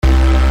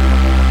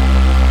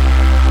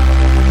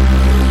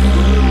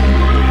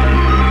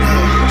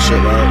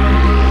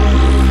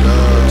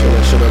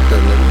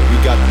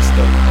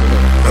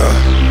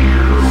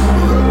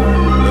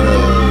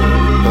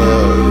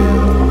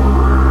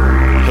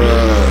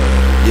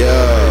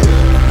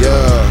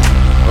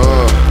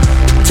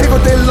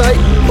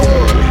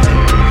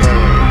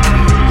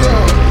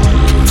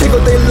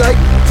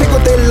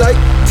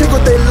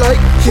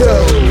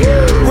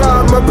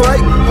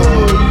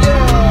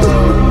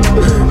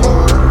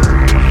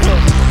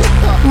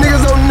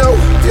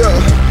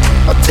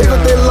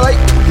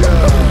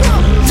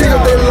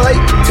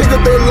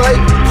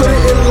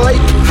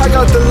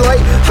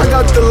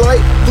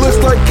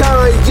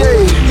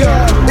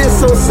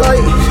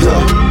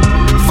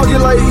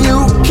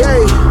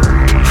UK.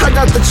 I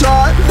got the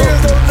chart,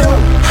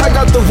 I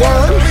got the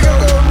one,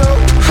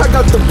 I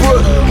got the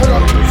book.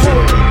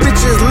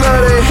 Bitches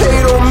love to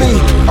hate on me,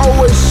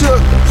 always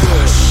shook,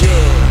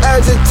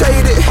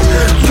 agitated,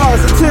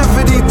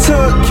 positivity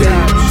took.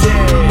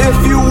 If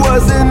you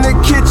was in the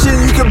kitchen,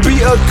 you could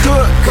be a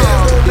cook.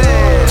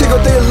 Take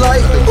what they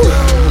like,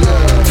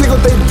 take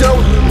what they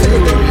don't.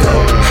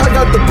 I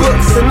got the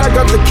books and I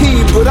got the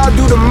key, but I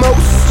do the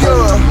most.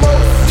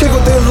 Take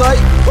what they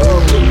like,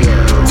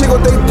 take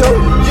what they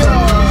don't.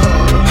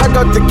 I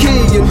got the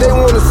key and they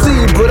wanna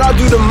see, but I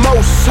do the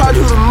most. I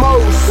do the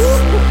most.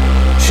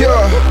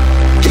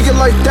 Kick it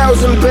like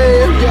 1,000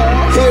 band.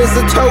 Here's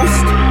a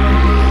toast.